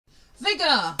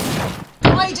Vigor!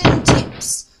 Hiding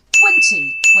Tips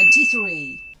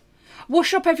 2023.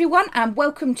 What's up everyone, and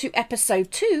welcome to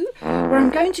episode 2, where I'm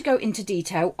going to go into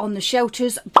detail on the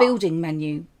shelter's building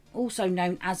menu, also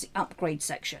known as the upgrade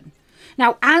section.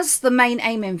 Now, as the main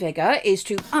aim in Vigor is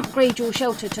to upgrade your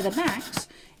shelter to the max,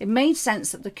 it made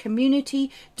sense that the community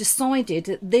decided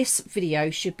that this video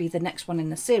should be the next one in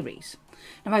the series.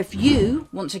 Now, if you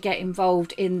want to get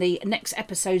involved in the next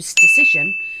episode's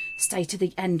decision, stay to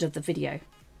the end of the video.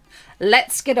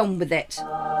 Let's get on with it.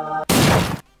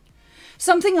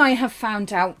 Something I have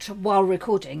found out while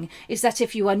recording is that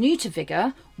if you are new to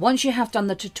Vigor, once you have done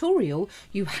the tutorial,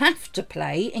 you have to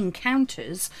play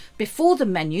encounters before the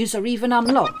menus are even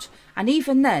unlocked, and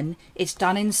even then, it's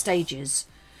done in stages.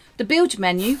 The build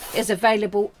menu is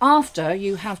available after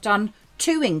you have done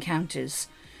 2 encounters.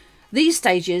 These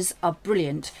stages are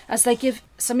brilliant as they give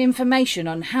some information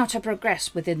on how to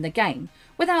progress within the game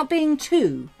without being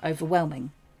too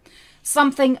overwhelming.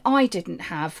 Something I didn't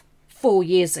have 4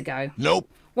 years ago. Nope.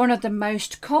 One of the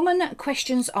most common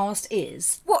questions asked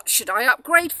is, what should I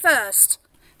upgrade first?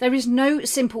 There is no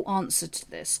simple answer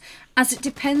to this, as it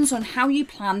depends on how you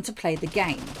plan to play the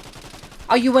game.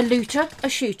 Are you a looter, a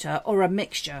shooter, or a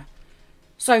mixture?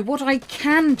 So what I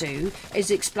can do is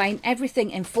explain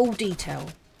everything in full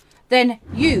detail. Then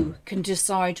you can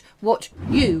decide what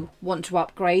you want to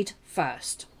upgrade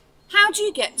first. How do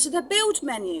you get to the build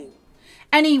menu?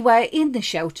 Anywhere in the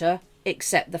shelter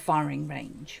except the firing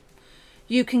range.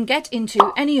 You can get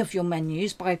into any of your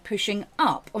menus by pushing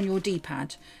up on your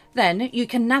D-pad. Then you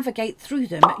can navigate through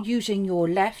them using your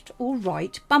left or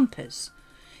right bumpers.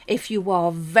 If you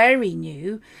are very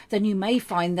new, then you may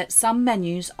find that some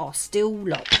menus are still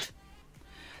locked.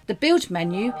 The build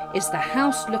menu is the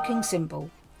house-looking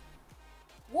symbol.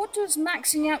 What does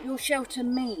maxing out your shelter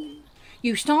mean?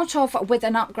 You start off with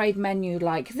an upgrade menu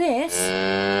like this,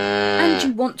 and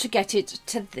you want to get it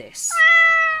to this.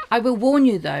 I will warn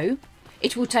you though,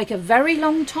 it will take a very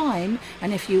long time,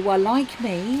 and if you are like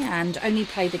me and only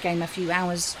play the game a few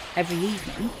hours every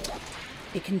evening,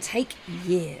 it can take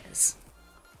years.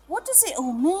 What does it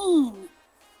all mean?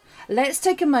 Let's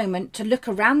take a moment to look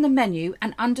around the menu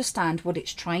and understand what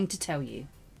it's trying to tell you.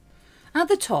 At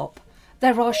the top,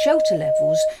 there are shelter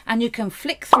levels, and you can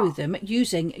flick through them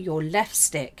using your left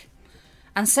stick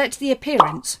and set the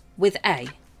appearance with A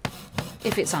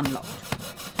if it's unlocked.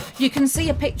 You can see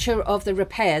a picture of the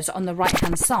repairs on the right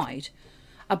hand side.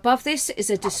 Above this is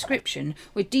a description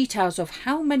with details of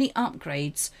how many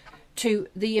upgrades to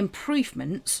the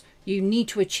improvements you need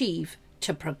to achieve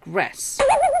to progress.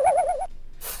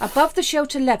 Above the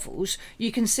shelter levels,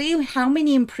 you can see how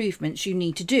many improvements you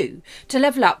need to do to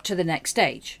level up to the next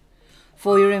stage.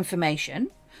 For your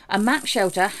information, a max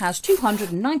shelter has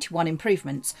 291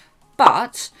 improvements,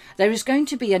 but there is going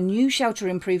to be a new shelter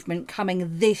improvement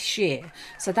coming this year,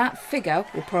 so that figure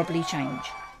will probably change.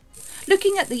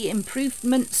 Looking at the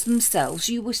improvements themselves,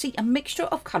 you will see a mixture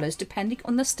of colours depending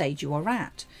on the stage you are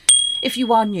at. If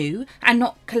you are new and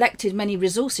not collected many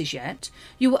resources yet,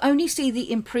 you will only see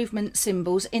the improvement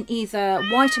symbols in either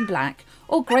white and black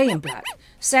or grey and black,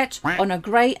 set on a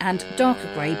grey and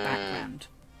darker grey background.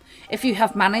 If you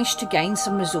have managed to gain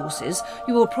some resources,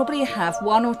 you will probably have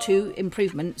 1 or 2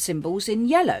 improvement symbols in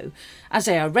yellow, as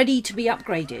they are ready to be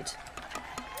upgraded.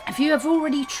 If you have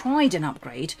already tried an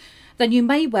upgrade, then you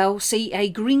may well see a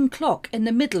green clock in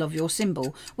the middle of your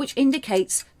symbol, which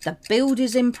indicates the build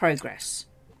is in progress.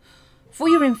 For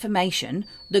your information,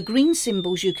 the green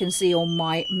symbols you can see on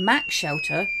my max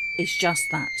shelter is just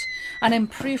that, an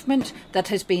improvement that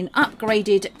has been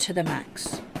upgraded to the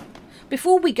max.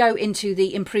 Before we go into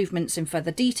the improvements in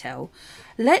further detail,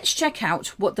 let's check out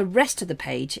what the rest of the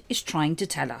page is trying to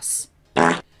tell us.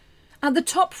 At the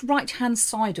top right hand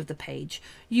side of the page,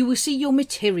 you will see your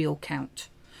material count.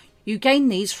 You gain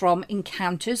these from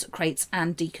encounters, crates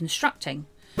and deconstructing.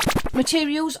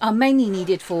 Materials are mainly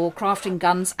needed for crafting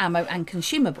guns, ammo and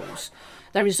consumables.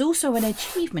 There is also an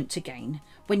achievement to gain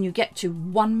when you get to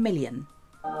 1 million.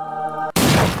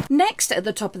 Next at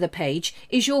the top of the page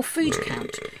is your food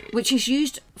count, which is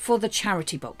used for the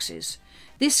charity boxes.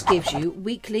 This gives you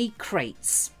weekly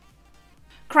crates.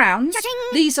 Crowns,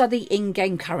 these are the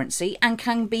in-game currency and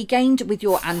can be gained with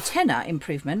your antenna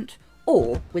improvement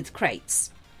or with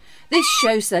crates. This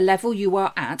shows the level you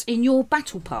are at in your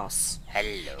battle pass.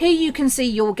 Hello. Here you can see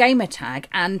your gamertag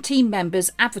and team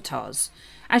members' avatars.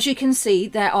 As you can see,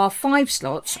 there are 5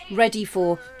 slots ready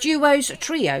for duos,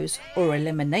 trios or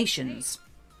eliminations.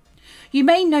 You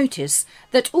may notice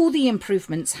that all the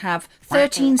improvements have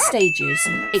 13 stages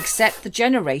except the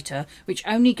generator, which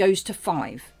only goes to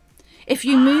 5. If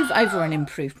you move over an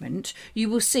improvement, you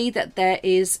will see that there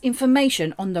is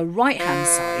information on the right hand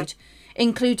side,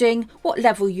 including what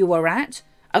level you are at,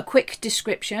 a quick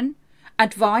description,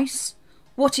 advice,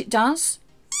 what it does,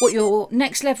 what your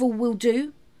next level will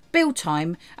do, build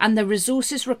time, and the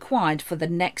resources required for the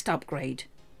next upgrade.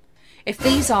 If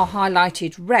these are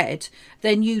highlighted red,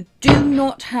 then you do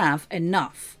not have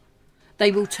enough. They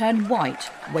will turn white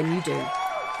when you do.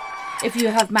 If you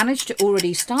have managed to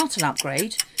already start an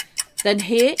upgrade, then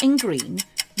here in green,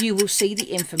 you will see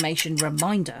the information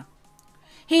reminder.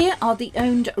 Here are the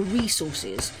owned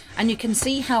resources, and you can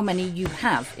see how many you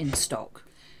have in stock.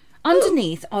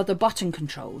 Underneath are the button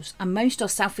controls, and most are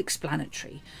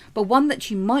self-explanatory, but one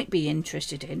that you might be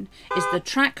interested in is the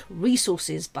Track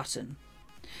Resources button.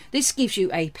 This gives you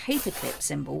a paperclip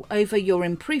symbol over your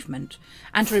improvement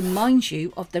and reminds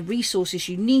you of the resources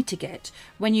you need to get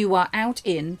when you are out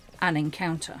in an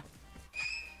encounter.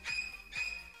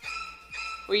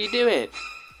 What are you doing?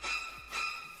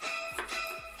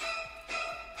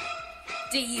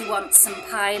 Do you want some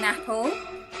pineapple?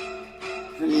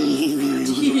 Do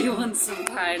you want some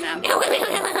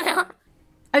pineapple?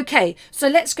 Okay, so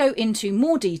let's go into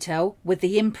more detail with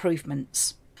the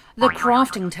improvements. The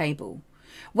crafting table.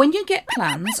 When you get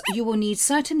plans, you will need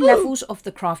certain levels of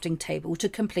the crafting table to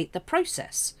complete the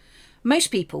process. Most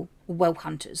people, well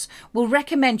hunters, will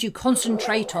recommend you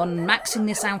concentrate on maxing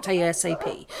this out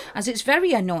ASAP, as it's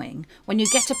very annoying when you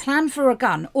get a plan for a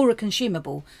gun or a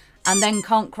consumable and then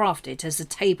can't craft it as the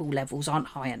table levels aren't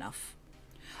high enough.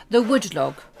 The wood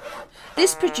log.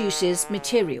 This produces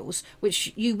materials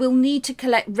which you will need to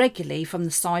collect regularly from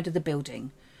the side of the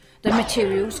building. The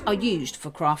materials are used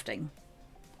for crafting.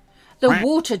 The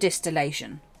water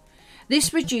distillation.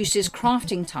 This reduces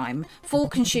crafting time for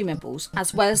consumables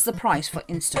as well as the price for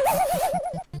instant.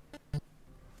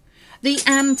 The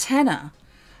antenna.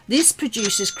 This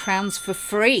produces crowns for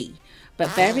free,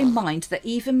 but bear in mind that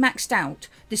even maxed out,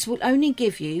 this will only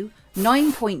give you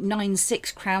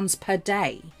 9.96 crowns per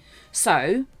day,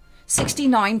 so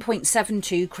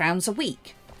 69.72 crowns a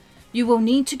week. You will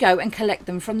need to go and collect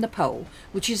them from the pole,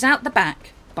 which is out the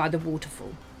back by the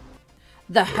waterfall.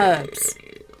 The herbs.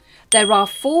 There are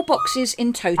 4 boxes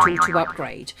in total to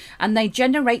upgrade, and they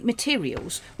generate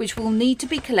materials which will need to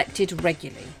be collected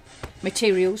regularly.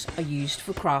 Materials are used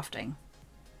for crafting.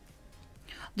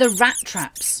 The rat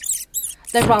traps.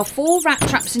 There are 4 rat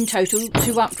traps in total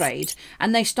to upgrade,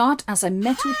 and they start as a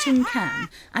metal tin can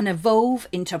and evolve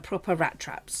into proper rat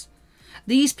traps.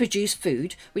 These produce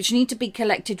food which need to be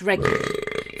collected regularly.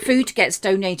 Food gets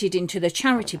donated into the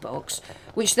charity box,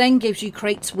 which then gives you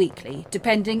crates weekly,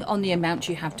 depending on the amount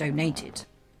you have donated.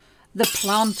 The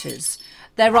planters.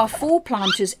 There are 4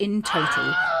 planters in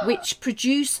total, which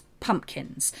produce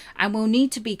pumpkins and will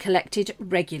need to be collected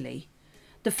regularly.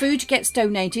 The food gets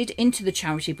donated into the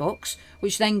charity box,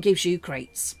 which then gives you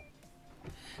crates.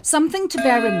 Something to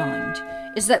bear in mind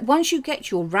is that once you get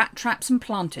your rat traps and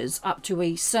planters up to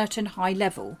a certain high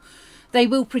level, they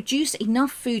will produce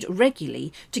enough food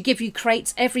regularly to give you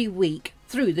crates every week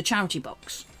through the charity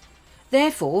box.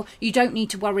 Therefore, you don't need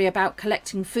to worry about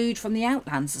collecting food from the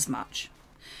Outlands as much.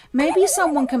 Maybe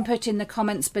someone can put in the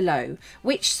comments below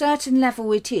which certain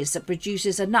level it is that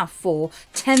produces enough for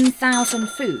 10,000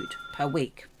 food per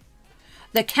week.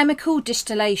 The chemical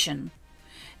distillation.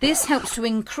 This helps to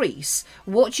increase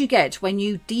what you get when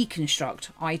you deconstruct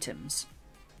items.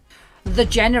 The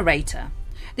generator.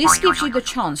 This gives you the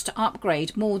chance to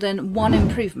upgrade more than 1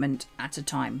 improvement at a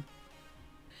time.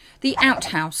 The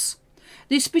outhouse.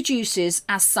 This produces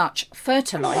as such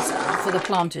fertiliser for the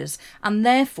planters and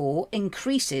therefore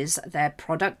increases their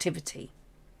productivity.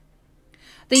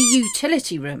 The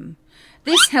utility room.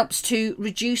 This helps to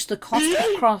reduce the cost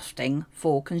of crafting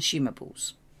for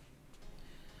consumables.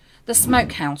 The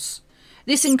smokehouse.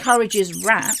 This encourages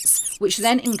rats, which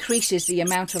then increases the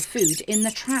amount of food in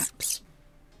the traps.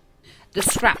 The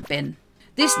scrap bin.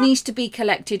 This needs to be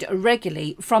collected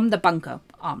regularly from the bunker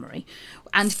armoury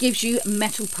and gives you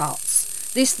metal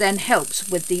parts. This then helps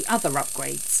with the other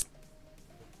upgrades.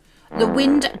 The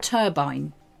wind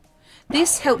turbine.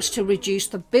 This helps to reduce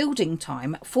the building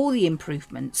time for the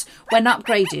improvements when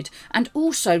upgraded and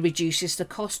also reduces the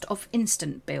cost of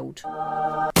instant build.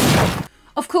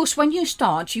 Of course, when you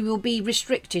start, you will be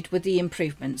restricted with the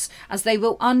improvements as they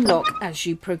will unlock as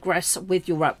you progress with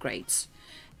your upgrades.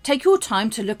 Take your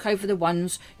time to look over the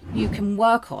ones you can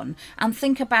work on and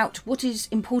think about what is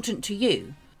important to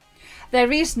you.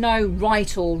 There is no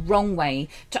right or wrong way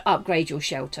to upgrade your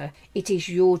shelter. It is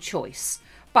your choice.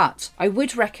 But I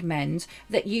would recommend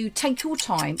that you take your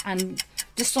time and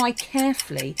decide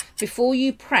carefully before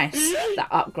you press that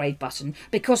upgrade button,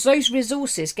 because those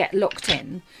resources get locked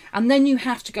in and then you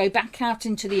have to go back out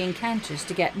into the encounters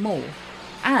to get more,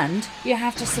 and you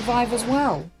have to survive as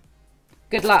well.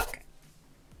 Good luck.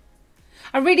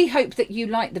 I really hope that you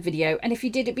liked the video, and if you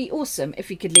did, it'd be awesome if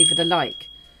you could leave it a like.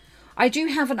 I do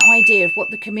have an idea of what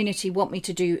the community want me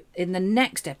to do in the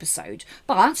next episode,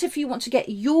 but if you want to get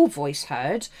your voice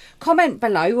heard, comment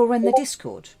below or in the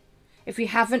Discord. If you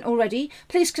haven't already,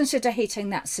 please consider hitting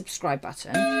that subscribe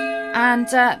button and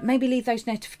maybe leave those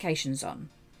notifications on.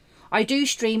 I do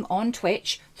stream on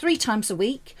Twitch 3 times a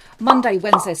week, Monday,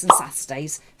 Wednesdays and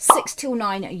Saturdays, 6 till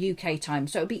 9 UK time,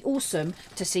 so it'd be awesome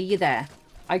to see you there.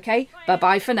 Okay,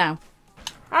 bye-bye for now.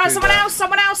 Someone else,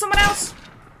 someone else, someone else!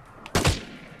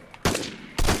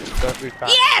 Don't move back.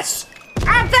 Yes!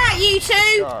 Have that, you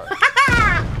two! Go.